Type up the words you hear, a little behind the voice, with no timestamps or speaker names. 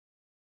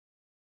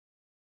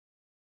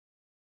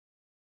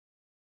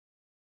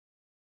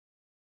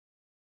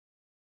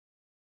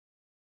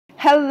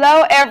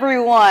Hello,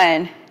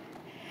 everyone.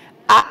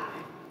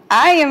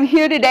 I am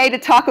here today to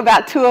talk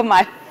about two of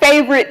my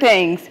favorite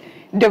things,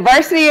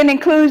 diversity and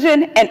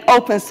inclusion and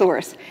open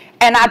source.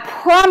 And I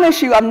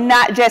promise you, I'm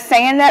not just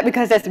saying that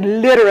because that's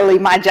literally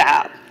my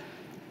job.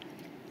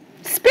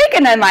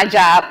 Speaking of my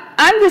job,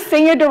 I'm the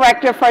Senior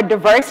Director for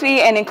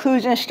Diversity and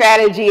Inclusion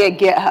Strategy at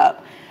Github.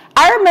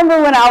 I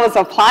remember when I was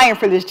applying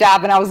for this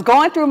job and I was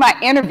going through my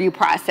interview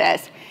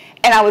process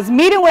and I was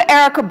meeting with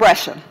Erica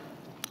Bresham.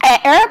 And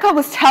Erica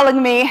was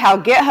telling me how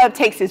Github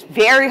takes this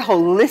very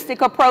holistic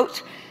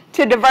approach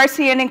to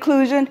diversity and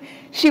inclusion.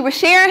 She was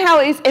sharing how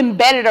it's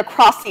embedded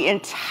across the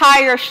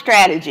entire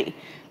strategy,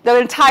 the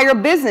entire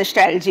business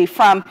strategy,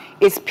 from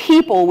its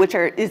people, which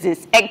is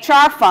its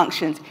HR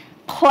functions,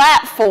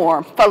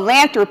 platform,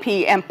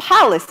 philanthropy, and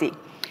policy.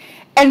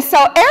 And so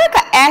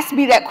Erica asked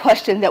me that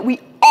question that we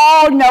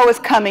all know is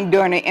coming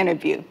during an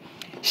interview.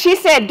 She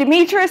said,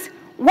 Demetris,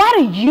 why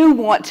do you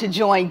want to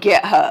join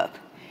Github?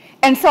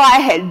 And so I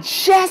had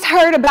just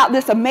heard about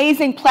this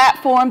amazing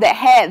platform that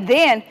had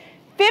then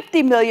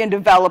 50 million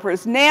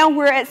developers. Now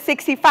we're at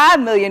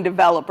 65 million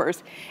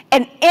developers.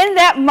 And in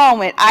that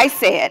moment, I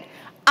said,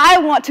 I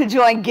want to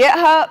join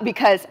GitHub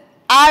because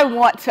I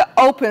want to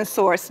open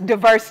source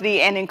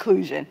diversity and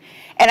inclusion.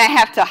 And I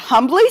have to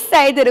humbly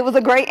say that it was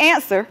a great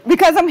answer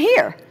because I'm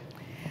here.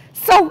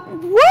 So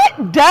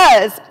what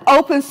does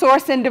open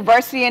source and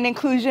diversity and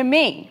inclusion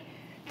mean?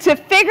 To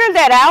figure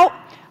that out,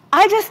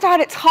 I just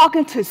started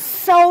talking to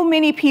so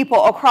many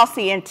people across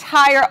the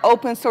entire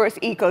open source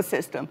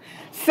ecosystem.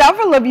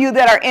 Several of you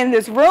that are in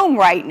this room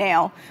right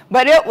now,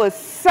 but it was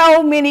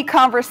so many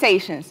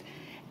conversations.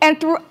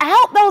 And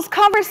throughout those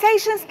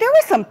conversations, there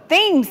were some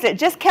themes that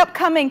just kept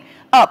coming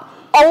up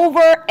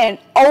over and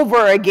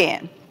over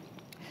again.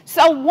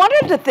 So one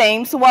of the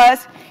themes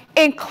was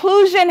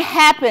inclusion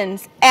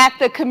happens at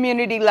the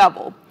community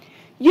level.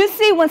 You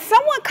see, when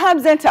someone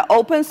comes into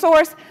open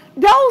source,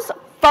 those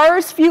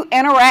first few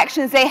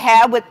interactions they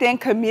have within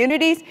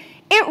communities,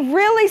 it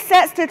really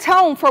sets the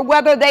tone for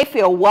whether they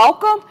feel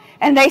welcome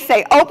and they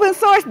say, open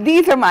source,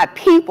 these are my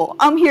people,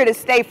 I'm here to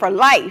stay for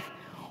life.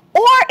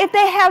 Or if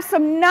they have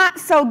some not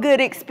so good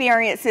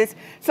experiences,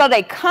 so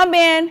they come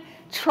in,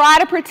 try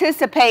to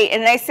participate,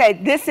 and they say,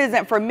 this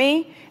isn't for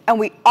me, and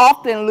we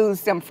often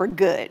lose them for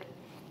good.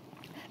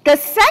 The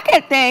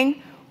second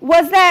thing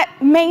was that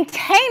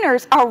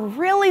maintainers are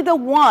really the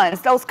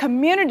ones, those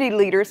community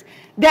leaders,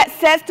 that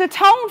sets the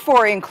tone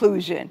for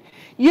inclusion.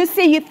 You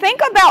see, you think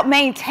about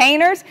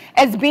maintainers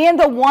as being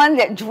the one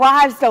that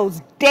drives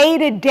those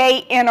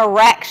day-to-day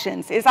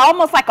interactions. It's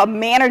almost like a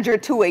manager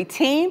to a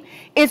team.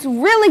 It's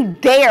really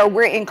there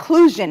where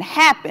inclusion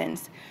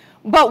happens.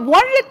 But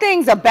one of the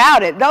things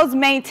about it, those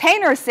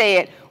maintainers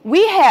said,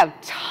 we have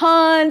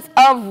tons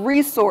of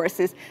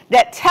resources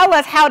that tell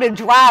us how to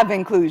drive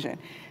inclusion.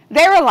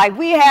 They were like,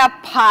 we have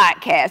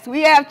podcasts,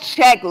 we have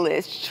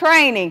checklists,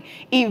 training,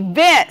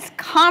 events,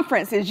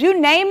 conferences, you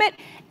name it.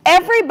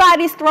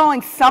 Everybody's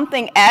throwing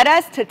something at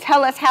us to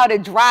tell us how to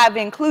drive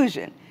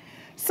inclusion.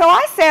 So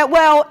I said,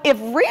 well, if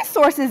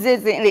resources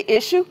isn't the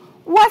issue,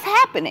 what's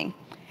happening?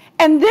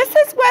 And this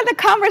is where the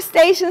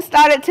conversation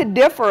started to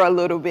differ a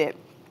little bit.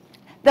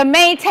 The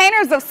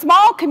maintainers of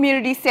small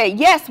communities said,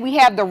 yes, we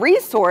have the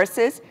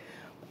resources,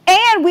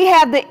 and we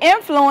have the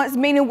influence,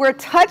 meaning we're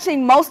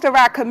touching most of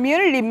our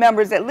community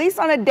members, at least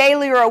on a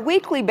daily or a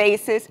weekly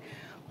basis,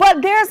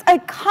 but there's a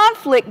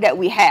conflict that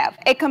we have,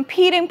 a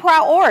competing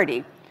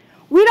priority.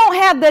 We don't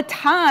have the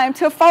time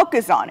to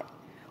focus on it.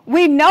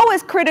 We know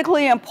it's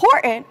critically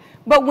important,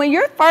 but when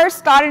you're first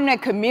starting a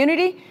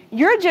community,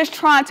 you're just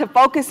trying to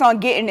focus on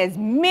getting as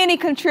many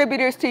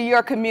contributors to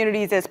your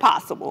communities as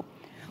possible.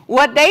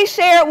 What they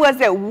shared was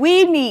that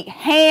we need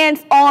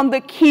hands on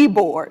the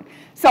keyboard.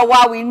 So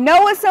while we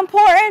know it's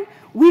important,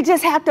 we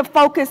just have to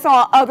focus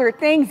on other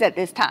things at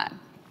this time.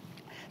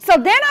 So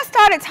then I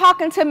started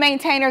talking to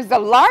maintainers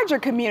of larger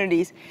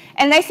communities,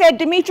 and they said,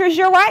 Demetris,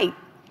 you're right.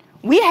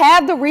 We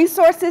have the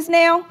resources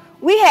now,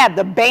 we have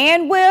the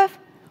bandwidth,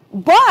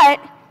 but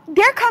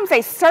there comes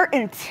a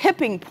certain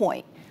tipping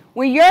point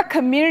when your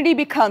community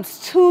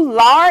becomes too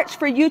large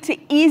for you to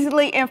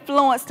easily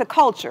influence the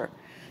culture.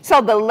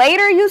 So the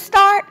later you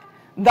start,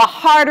 the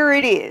harder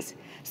it is.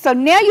 So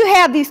now you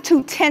have these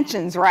two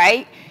tensions,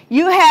 right?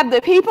 You have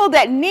the people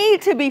that need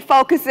to be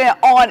focusing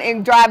on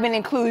and driving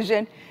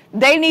inclusion.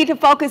 They need to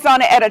focus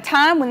on it at a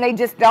time when they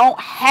just don't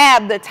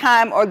have the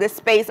time or the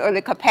space or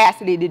the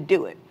capacity to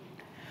do it.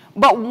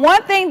 But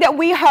one thing that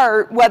we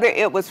heard, whether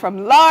it was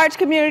from large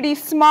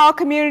communities, small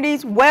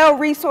communities,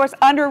 well-resourced,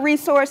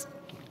 under-resourced,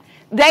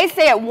 they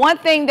said one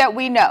thing that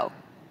we know.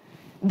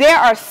 There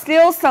are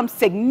still some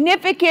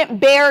significant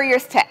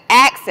barriers to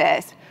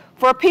access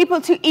for people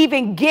to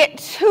even get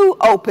to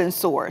open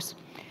source.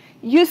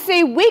 You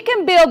see, we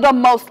can build the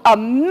most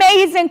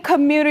amazing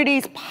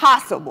communities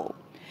possible.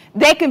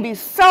 They can be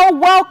so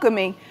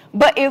welcoming,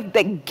 but if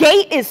the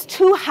gate is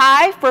too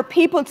high for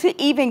people to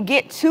even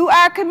get to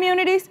our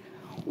communities,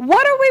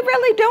 what are we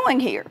really doing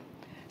here?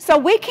 So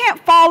we can't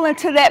fall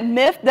into that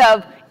myth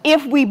of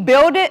if we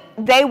build it,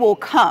 they will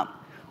come.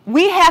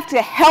 We have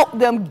to help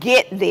them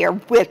get there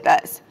with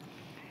us.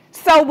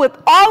 So with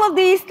all of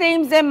these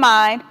themes in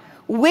mind,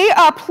 we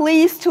are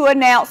pleased to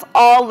announce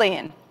All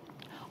In.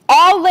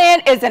 All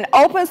In is an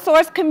open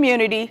source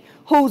community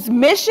whose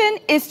mission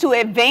is to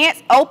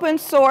advance open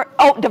source,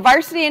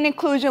 diversity and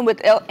inclusion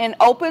in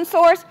open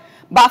source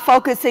by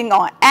focusing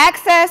on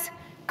access,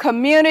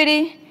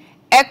 community,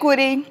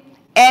 equity,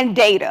 and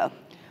data.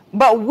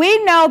 But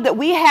we know that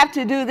we have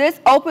to do this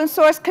open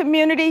source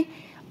community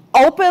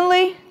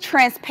openly,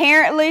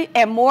 transparently,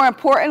 and more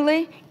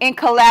importantly, in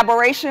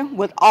collaboration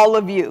with all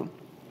of you.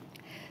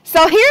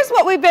 So here's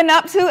what we've been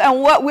up to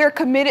and what we're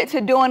committed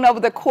to doing over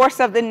the course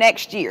of the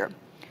next year.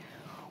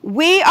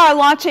 We are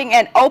launching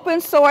an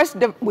open source,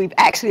 we've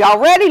actually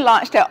already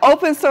launched an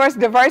open source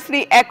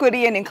diversity,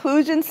 equity, and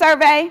inclusion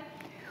survey.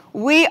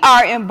 We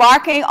are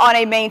embarking on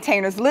a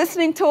maintainers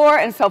listening tour,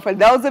 and so for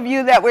those of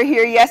you that were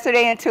here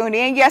yesterday and tuned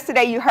in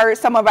yesterday, you heard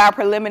some of our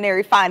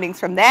preliminary findings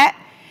from that.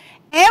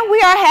 And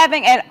we are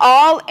having an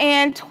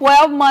all-in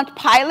 12-month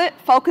pilot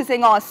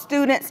focusing on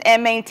students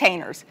and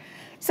maintainers.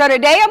 So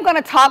today I'm going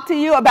to talk to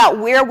you about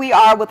where we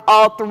are with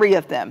all three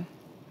of them.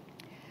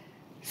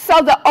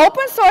 So the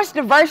open source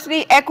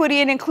diversity,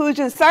 equity, and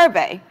inclusion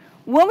survey,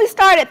 when we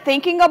started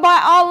thinking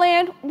about All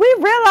In, we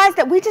realized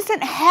that we just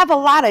didn't have a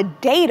lot of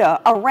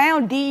data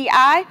around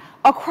DEI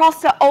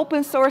across the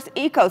open source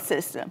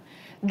ecosystem.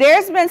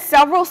 There's been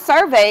several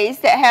surveys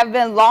that have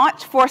been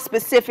launched for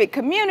specific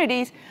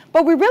communities,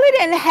 but we really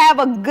didn't have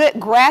a good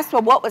grasp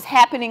of what was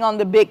happening on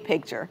the big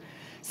picture.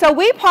 So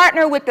we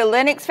partnered with the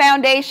Linux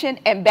Foundation,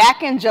 and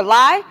back in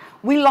July,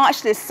 we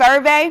launched this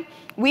survey.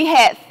 We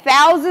had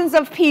thousands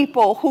of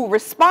people who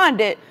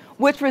responded,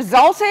 which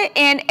resulted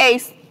in a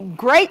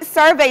great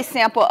survey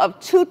sample of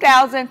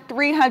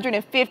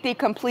 2,350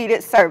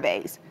 completed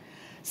surveys.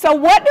 So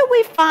what did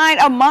we find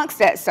amongst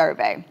that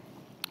survey?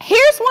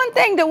 Here's one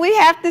thing that we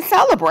have to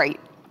celebrate.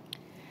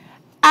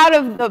 Out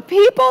of the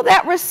people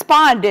that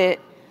responded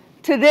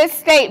to this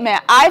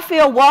statement, I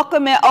feel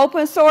welcome in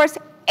open source,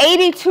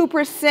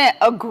 82%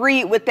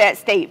 agreed with that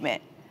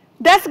statement.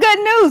 That's good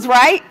news,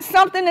 right?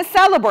 Something to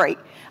celebrate.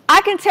 I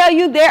can tell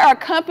you there are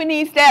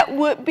companies that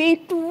would be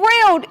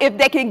thrilled if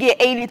they can get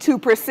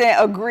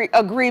 82%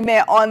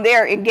 agreement on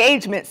their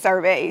engagement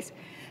surveys.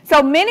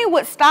 So many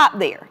would stop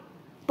there.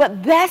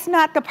 But that's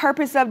not the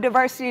purpose of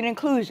diversity and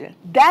inclusion.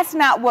 That's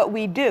not what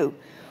we do.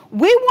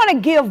 We want to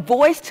give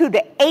voice to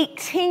the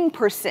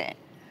 18%,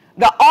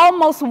 the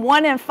almost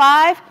 1 in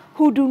 5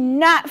 who do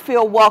not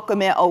feel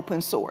welcome in open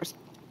source.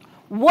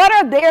 What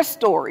are their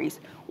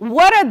stories?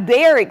 What are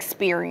their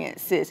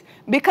experiences?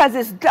 Because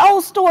it's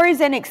those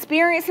stories and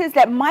experiences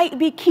that might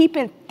be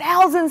keeping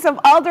thousands of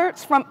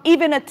others from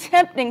even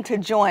attempting to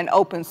join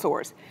open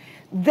source.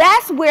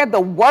 That's where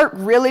the work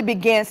really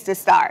begins to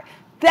start.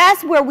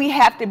 That's where we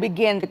have to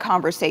begin the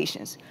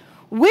conversations.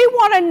 We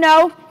want to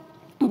know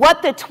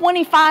what the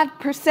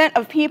 25%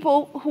 of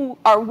people who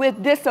are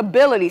with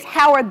disabilities,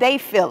 how are they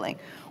feeling?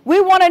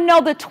 We want to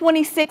know the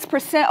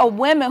 26% of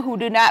women who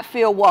do not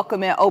feel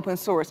welcome in open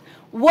source.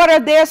 What are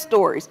their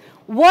stories?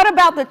 What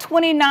about the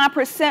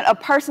 29% of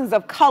persons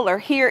of color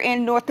here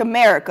in North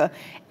America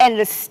and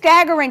the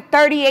staggering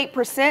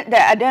 38%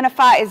 that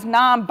identify as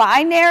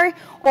non-binary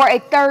or a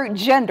third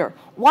gender?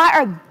 Why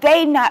are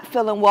they not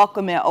feeling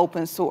welcome in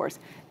open source?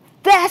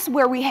 That's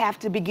where we have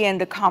to begin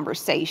the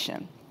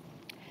conversation.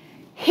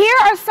 Here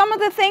are some of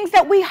the things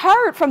that we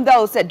heard from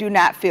those that do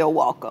not feel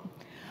welcome.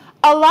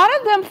 A lot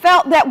of them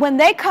felt that when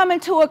they come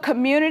into a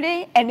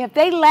community and if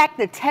they lack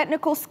the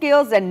technical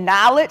skills and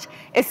knowledge,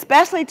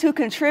 especially to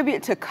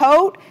contribute to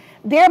code,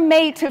 they're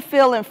made to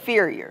feel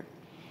inferior.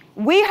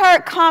 We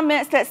heard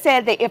comments that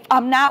said that if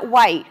I'm not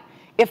white,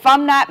 if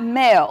I'm not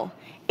male,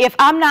 if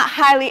I'm not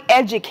highly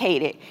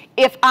educated,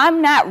 if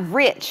I'm not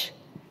rich,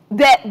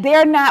 that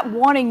they're not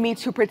wanting me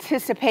to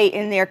participate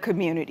in their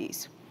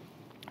communities.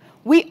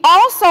 We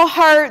also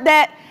heard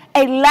that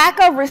a lack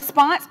of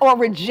response or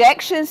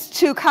rejections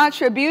to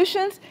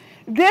contributions,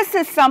 this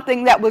is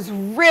something that was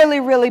really,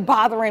 really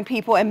bothering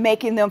people and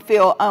making them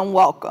feel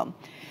unwelcome.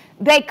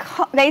 They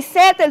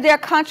said that their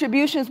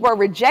contributions were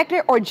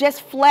rejected or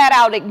just flat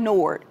out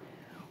ignored.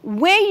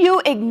 When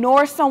you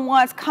ignore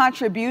someone's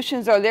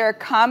contributions or their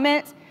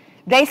comments,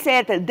 they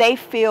said that they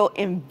feel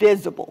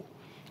invisible.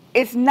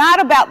 It's not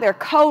about their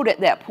code at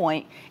that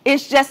point.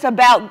 It's just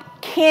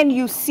about, can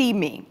you see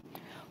me?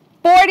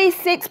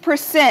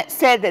 46%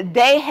 said that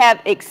they have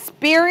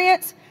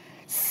experienced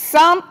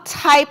some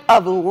type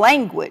of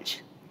language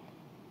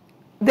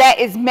that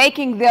is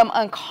making them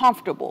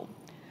uncomfortable.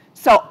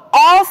 So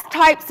all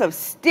types of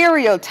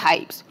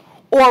stereotypes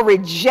or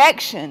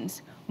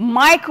rejections,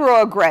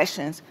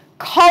 microaggressions,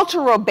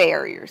 cultural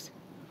barriers,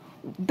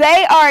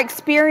 they are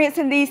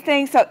experiencing these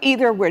things, so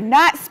either we're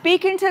not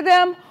speaking to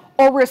them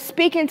or we're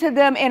speaking to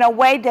them in a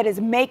way that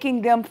is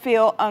making them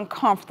feel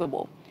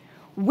uncomfortable.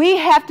 We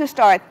have to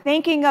start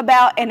thinking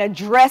about and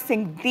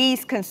addressing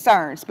these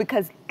concerns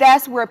because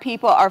that's where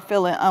people are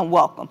feeling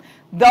unwelcome.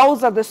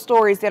 Those are the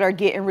stories that are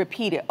getting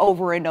repeated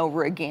over and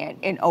over again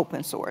in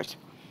open source.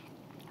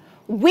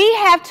 We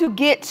have to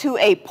get to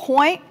a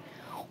point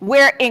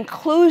where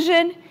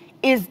inclusion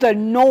is the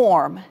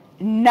norm,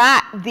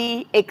 not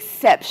the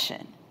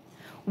exception.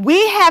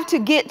 We have to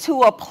get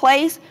to a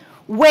place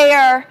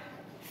where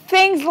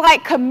things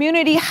like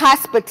community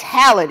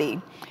hospitality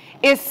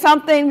is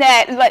something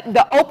that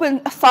the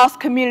open source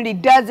community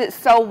does it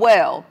so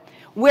well,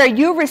 where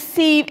you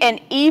receive an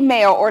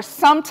email or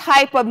some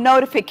type of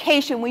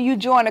notification when you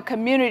join a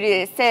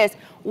community that says,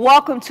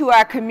 welcome to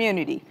our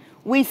community.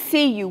 We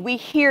see you, we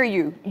hear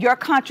you, your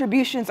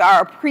contributions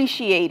are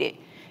appreciated,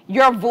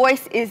 your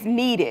voice is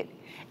needed.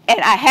 And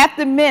I have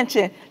to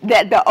mention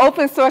that the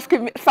open source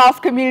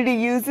community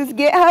uses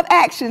GitHub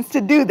Actions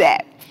to do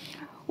that.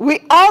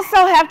 We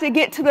also have to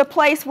get to the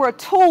place where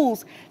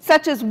tools,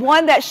 such as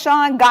one that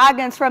Sean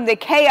Goggins from the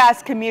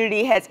Chaos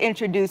community has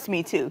introduced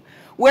me to,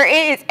 where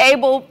it is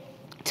able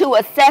to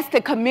assess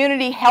the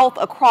community health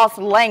across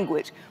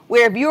language,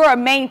 where if you're a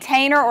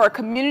maintainer or a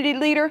community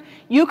leader,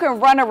 you can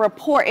run a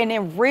report and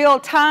in real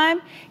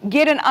time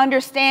get an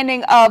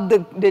understanding of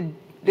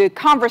the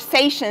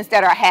conversations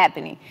that are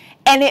happening.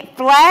 And it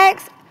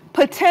flags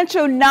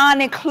potential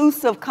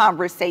non-inclusive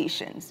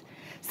conversations.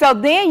 So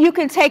then you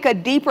can take a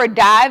deeper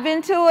dive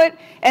into it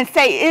and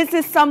say, is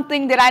this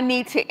something that I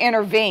need to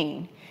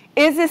intervene?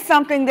 Is this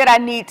something that I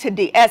need to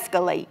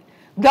de-escalate?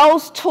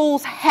 Those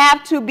tools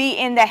have to be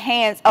in the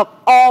hands of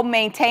all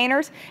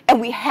maintainers,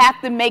 and we have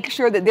to make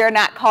sure that they're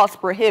not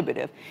cost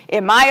prohibitive.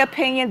 In my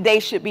opinion, they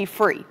should be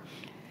free.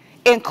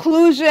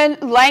 Inclusion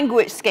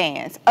language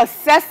scans,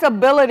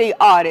 accessibility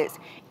audits,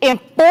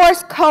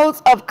 enforced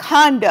codes of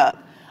conduct,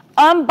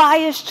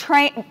 unbiased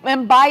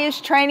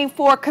training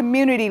for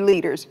community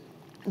leaders.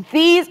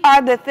 These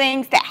are the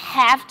things that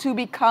have to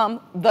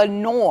become the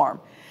norm.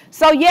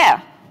 So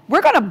yeah,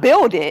 we're going to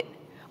build it,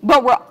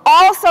 but we're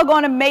also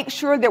going to make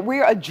sure that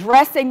we're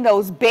addressing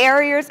those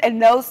barriers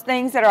and those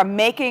things that are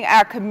making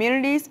our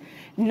communities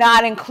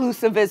not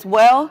inclusive as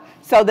well,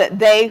 so that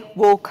they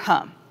will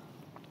come.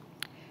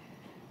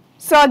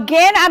 So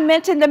again, I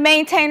mentioned the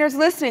Maintainers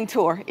Listening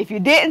Tour. If you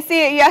didn't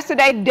see it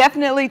yesterday,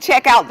 definitely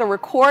check out the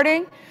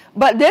recording.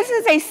 But this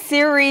is a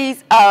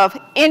series of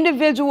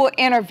individual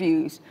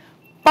interviews,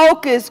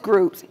 focus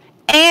groups,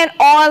 and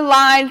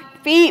online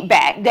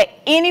feedback that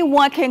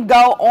anyone can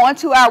go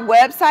onto our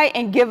website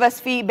and give us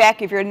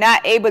feedback if you're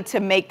not able to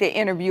make the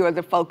interview or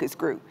the focus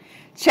group.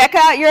 Check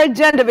out your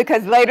agenda,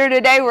 because later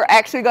today we're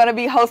actually going to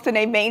be hosting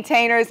a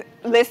Maintainers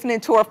Listening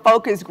Tour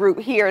focus group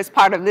here as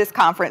part of this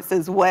conference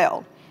as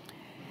well.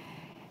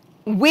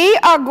 We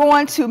are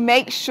going to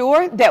make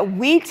sure that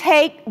we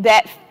take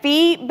that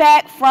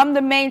feedback from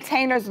the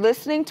Maintainers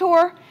Listening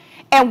Tour,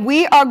 and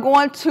we are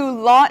going to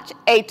launch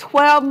a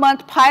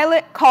 12-month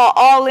pilot called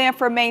All In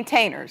for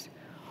Maintainers.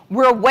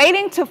 We're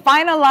waiting to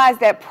finalize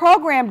that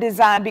program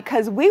design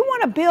because we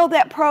want to build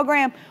that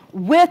program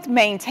with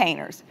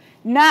maintainers,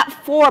 not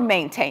for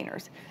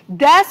maintainers.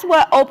 That's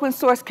what open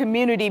source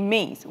community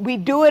means. We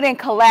do it in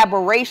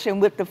collaboration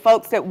with the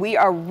folks that we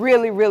are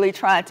really, really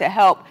trying to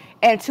help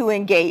and to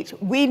engage.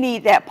 We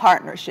need that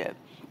partnership.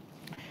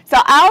 So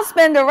I'll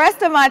spend the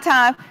rest of my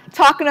time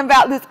talking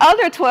about this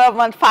other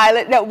 12-month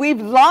pilot that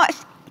we've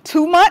launched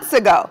 2 months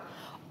ago,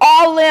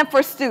 All In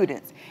for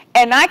Students.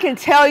 And I can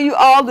tell you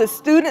all, the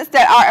students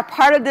that are a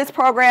part of this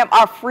program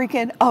are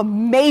freaking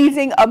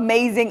amazing,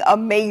 amazing,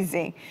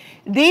 amazing.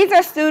 These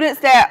are students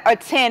that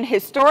attend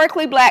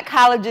historically Black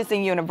colleges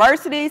and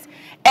universities,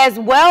 as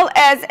well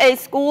as a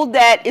school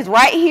that is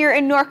right here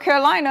in North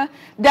Carolina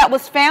that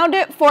was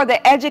founded for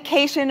the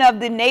education of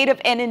the Native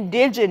and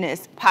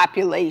Indigenous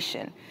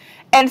population.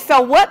 And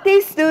so what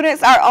these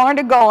students are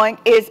undergoing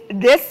is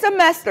this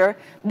semester,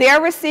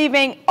 they're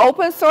receiving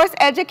open source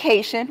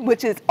education,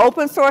 which is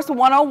Open Source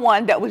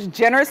 101 that was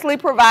generously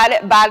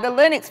provided by the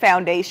Linux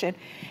Foundation,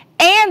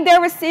 and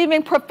they're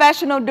receiving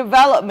professional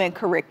development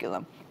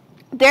curriculum.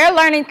 They're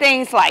learning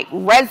things like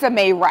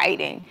resume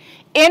writing,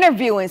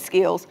 interviewing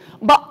skills,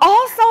 but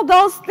also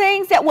those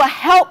things that will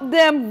help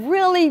them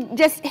really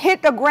just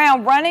hit the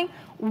ground running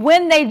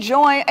when they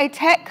join a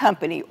tech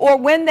company or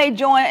when they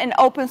join an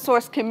open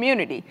source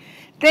community.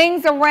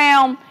 Things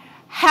around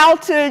how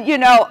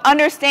to,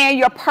 understand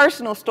your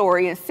personal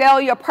story and sell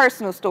your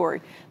personal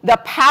story. The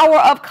power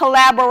of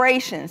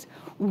collaborations.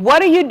 What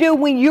do you do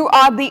when you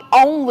are the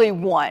only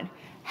one?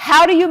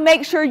 How do you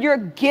make sure you're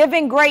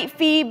giving great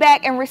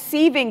feedback and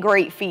receiving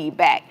great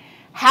feedback?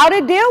 How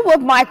to deal with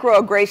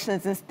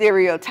microaggressions and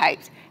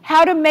stereotypes.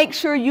 How to make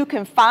sure you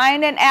can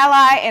find an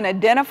ally and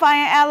identify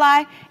an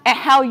ally, and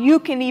how you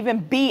can even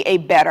be a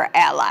better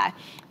ally.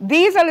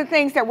 These are the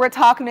things that we're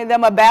talking to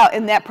them about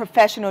in that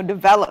professional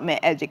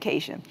development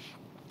education.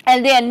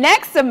 And then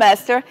next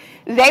semester,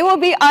 they will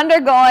be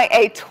undergoing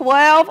a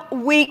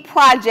 12-week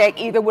project,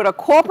 either with a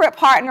corporate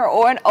partner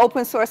or an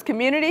open source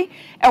community.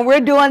 And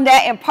we're doing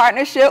that in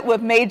partnership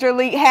with Major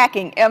League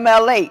Hacking,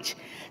 MLH.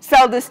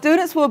 So the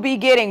students will be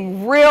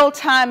getting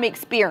real-time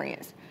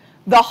experience.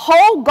 The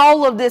whole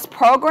goal of this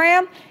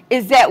program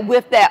is that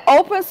with that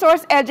open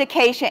source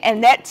education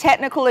and that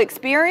technical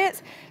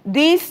experience,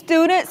 these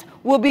students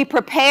will be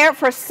prepared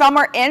for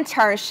summer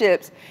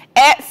internships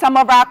at some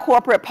of our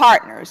corporate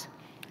partners.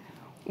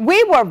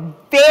 We were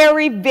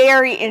very,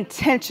 very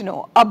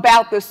intentional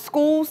about the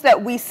schools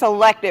that we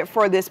selected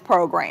for this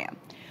program.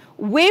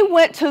 We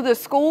went to the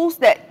schools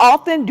that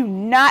often do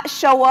not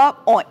show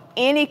up on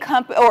any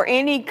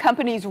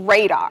company's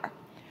radar.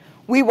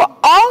 We were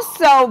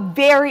also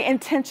very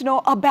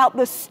intentional about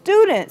the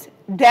students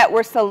that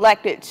were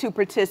selected to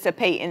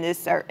participate in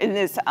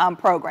this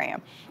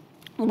program.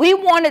 We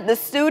wanted the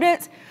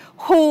students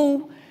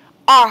who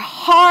are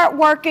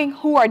hardworking,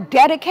 who are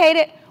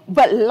dedicated,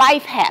 but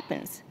life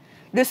happens.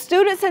 The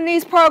students in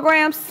these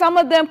programs, some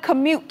of them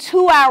commute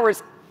 2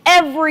 hours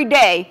every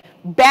day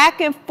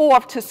back and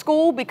forth to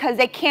school because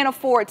they can't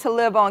afford to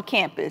live on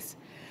campus.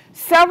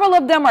 Several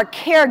of them are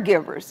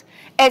caregivers,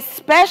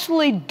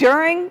 especially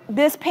during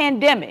this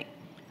pandemic.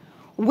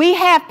 We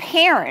have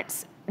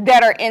parents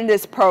that are in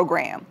this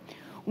program.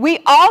 We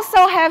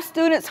also have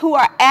students who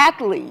are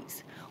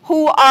athletes,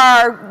 who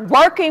are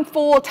working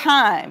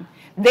full-time.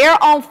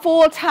 They're on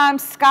full-time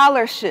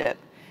scholarship.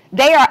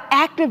 They are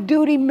active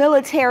duty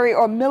military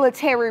or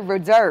military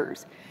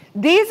reserves.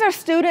 These are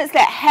students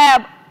that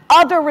have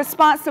other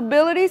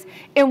responsibilities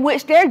in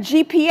which their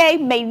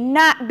GPA may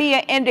not be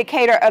an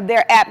indicator of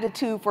their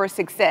aptitude for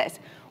success.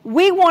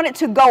 We wanted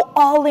to go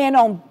all in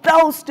on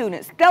those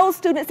students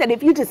that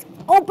if you just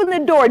open the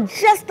door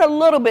just a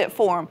little bit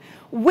for them,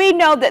 we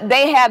know that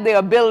they have the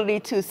ability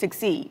to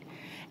succeed.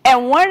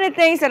 And one of the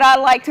things that I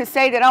like to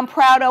say that I'm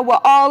proud of with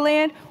All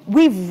In,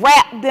 we've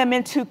wrapped them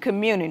into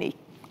community.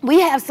 We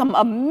have some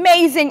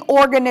amazing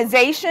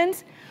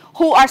organizations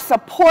who are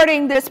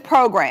supporting this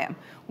program.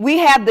 We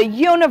have the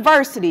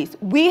universities,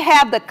 we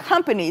have the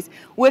companies,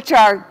 which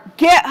are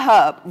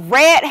Github,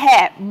 Red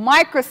Hat,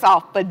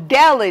 Microsoft,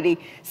 Fidelity,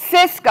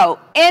 Cisco,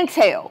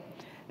 Intel.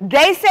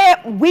 They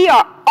said we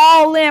are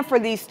all in for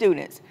these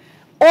students.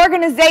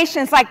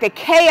 Organizations like the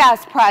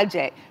Chaos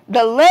Project, the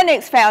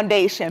Linux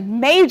Foundation,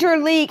 Major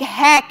League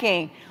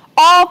Hacking,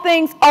 All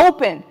Things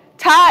Open.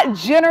 Todd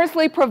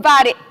generously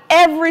provided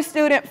every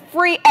student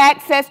free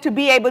access to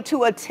be able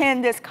to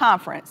attend this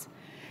conference.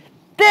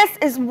 This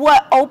is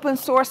what open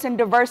source and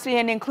diversity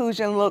and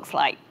inclusion looks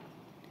like.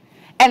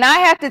 And I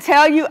have to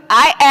tell you,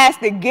 I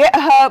asked the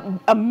GitHub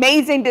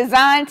amazing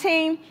design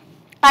team,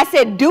 I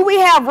said, do we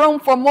have room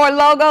for more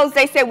logos?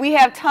 They said, we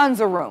have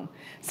tons of room.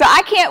 So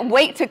I can't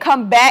wait to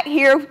come back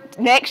here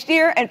next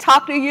year and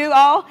talk to you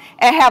all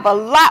and have a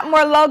lot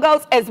more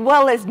logos as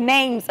well as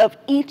names of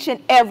each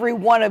and every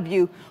one of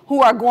you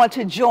who are going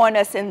to join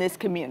us in this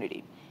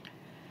community.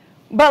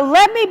 But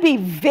let me be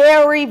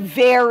very,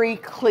 very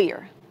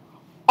clear.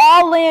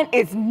 All In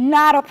is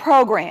not a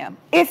program.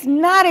 It's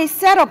not a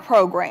set of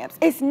programs.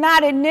 It's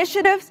not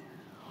initiatives.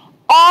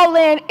 All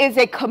In is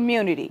a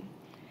community.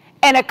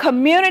 And a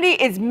community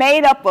is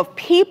made up of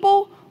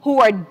people who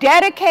are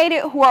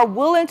dedicated, who are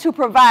willing to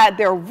provide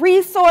their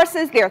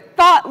resources, their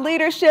thought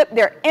leadership,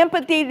 their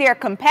empathy, their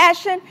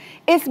compassion.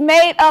 It's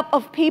made up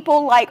of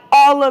people like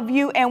all of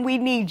you, and we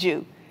need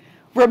you.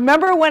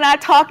 Remember when I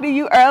talked to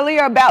you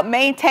earlier about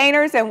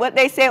maintainers and what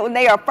they said when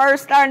they are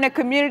first starting a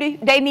community?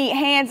 They need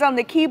hands on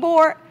the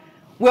keyboard.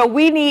 Well,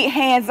 we need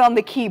hands on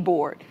the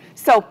keyboard.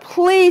 So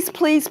please,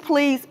 please,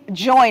 please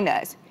join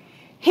us.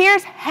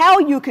 Here's how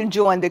you can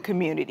join the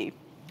community.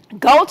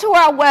 Go to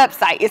our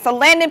website. It's a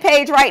landing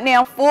page right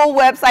now. Full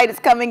website is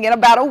coming in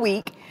about a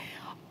week.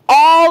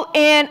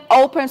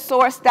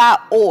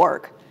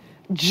 allinopensource.org.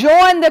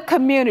 Join the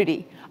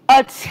community.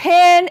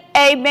 Attend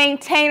a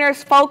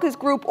maintainers focus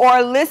group or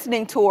a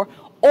listening tour,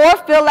 or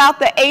fill out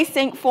the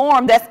async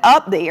form that's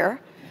up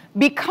there.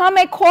 Become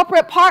a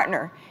corporate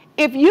partner.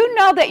 If you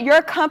know that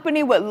your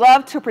company would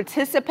love to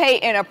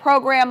participate in a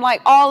program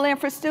like All In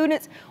for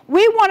Students,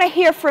 we want to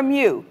hear from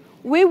you.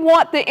 We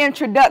want the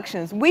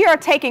introductions. We are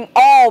taking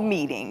all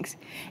meetings,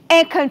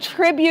 and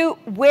contribute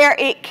where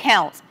it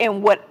counts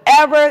in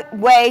whatever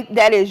way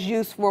that is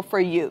useful for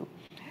you.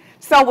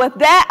 So with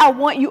that, I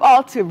want you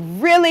all to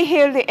really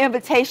hear the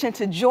invitation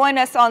to join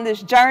us on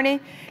this journey.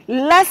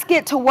 Let's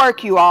get to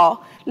work, you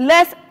all.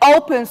 Let's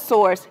open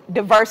source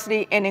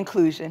diversity and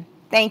inclusion.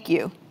 Thank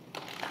you.